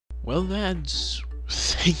Well, lads,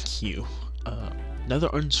 thank you. Another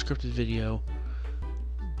unscripted video.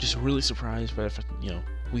 Just really surprised by the fact that,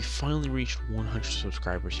 we finally reached 100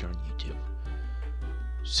 subscribers here on YouTube.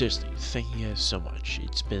 Seriously, thank you guys so much.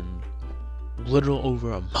 It's been a little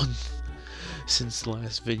over a month since the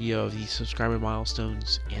last video of these subscriber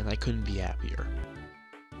milestones, and I couldn't be happier.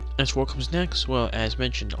 As for what comes next, well, as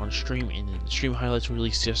mentioned on stream, and the stream highlights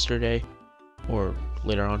released yesterday, or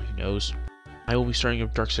later on, who knows, I will be starting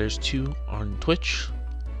up Darksiders 2 on Twitch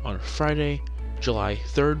on Friday, July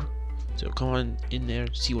 3rd. So come on in there,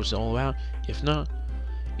 see what it's all about. If not,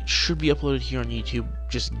 it should be uploaded here on YouTube.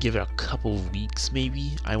 Just give it a couple of weeks,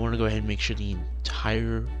 maybe. I want to go ahead and make sure the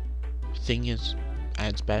entire thing is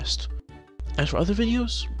at its best. As for other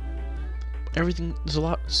videos, there's a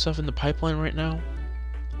lot of stuff in the pipeline right now.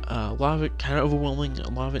 A lot of it kind of overwhelming, a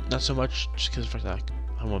lot of it not so much, just because of the fact that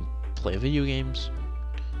I want to play video games,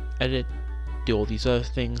 edit, do all these other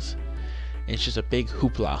things, and it's just a big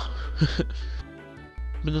hoopla.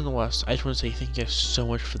 But nonetheless, I just want to say thank you guys so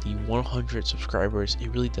much for the 100 subscribers. It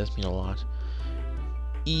really does mean a lot.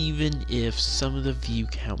 Even if some of the view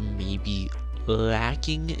count may be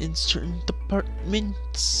lacking in certain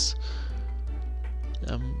departments.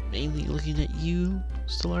 I'm mainly looking at you,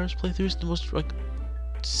 Stellaris playthroughs, the most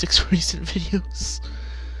 6 recent videos.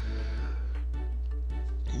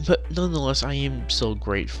 But nonetheless, I am still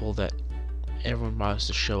grateful that everyone bothers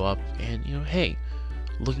to show up, and hey,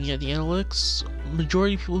 looking at the analytics,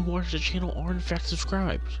 majority of people who watch the channel are in fact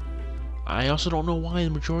subscribed. I also don't know why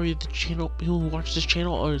the majority of the people who watch this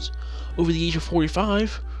channel are over the age of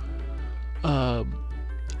 45.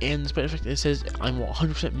 And despite the fact that it says I'm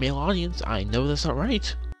 100% male audience, I know that's not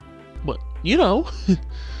right. But,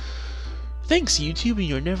 thanks YouTube and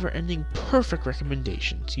your never-ending perfect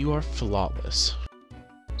recommendations. You are flawless.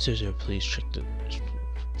 So please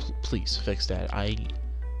please fix that. I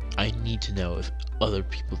need to know if other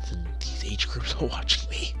people than these age groups are watching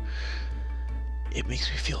me. It makes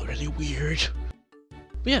me feel really weird.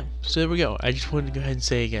 But yeah, so there we go. I just wanted to go ahead and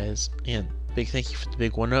say, guys, and big thank you for the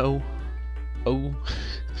big 1-0.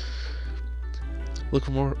 Look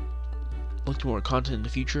for more content in the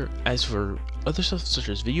future. As for other stuff such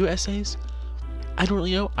as video essays, I don't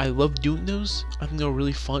really know. I love doing those. I think they're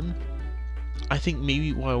really fun. I think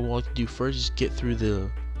maybe what I would like to do first is get through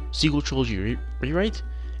the sequel trilogy rewrite,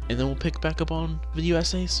 and then we'll pick back up on video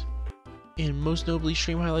essays. And most notably,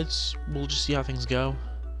 stream highlights. We'll just see how things go.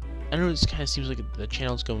 I know this kind of seems like the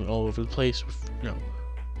channel's going all over the place with,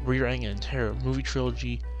 rewriting an entire movie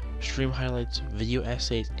trilogy, stream highlights, video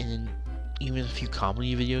essays, and then even a few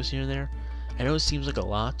comedy videos here and there. I know it seems like a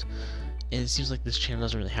lot, and it seems like this channel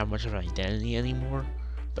doesn't really have much of an identity anymore.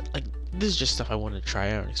 But this is just stuff I want to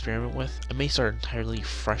try out and experiment with. I may start an entirely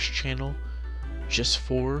fresh channel just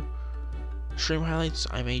for stream highlights.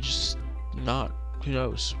 I may just not. Who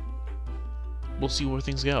knows? We'll see where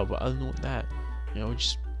things go. But other than that,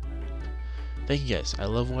 just thank you guys. I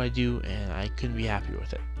love what I do, and I couldn't be happier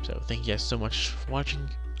with it. So thank you guys so much for watching.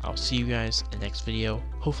 I'll see you guys in the next video.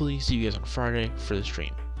 Hopefully see you guys on Friday for the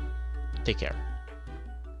stream. Take care.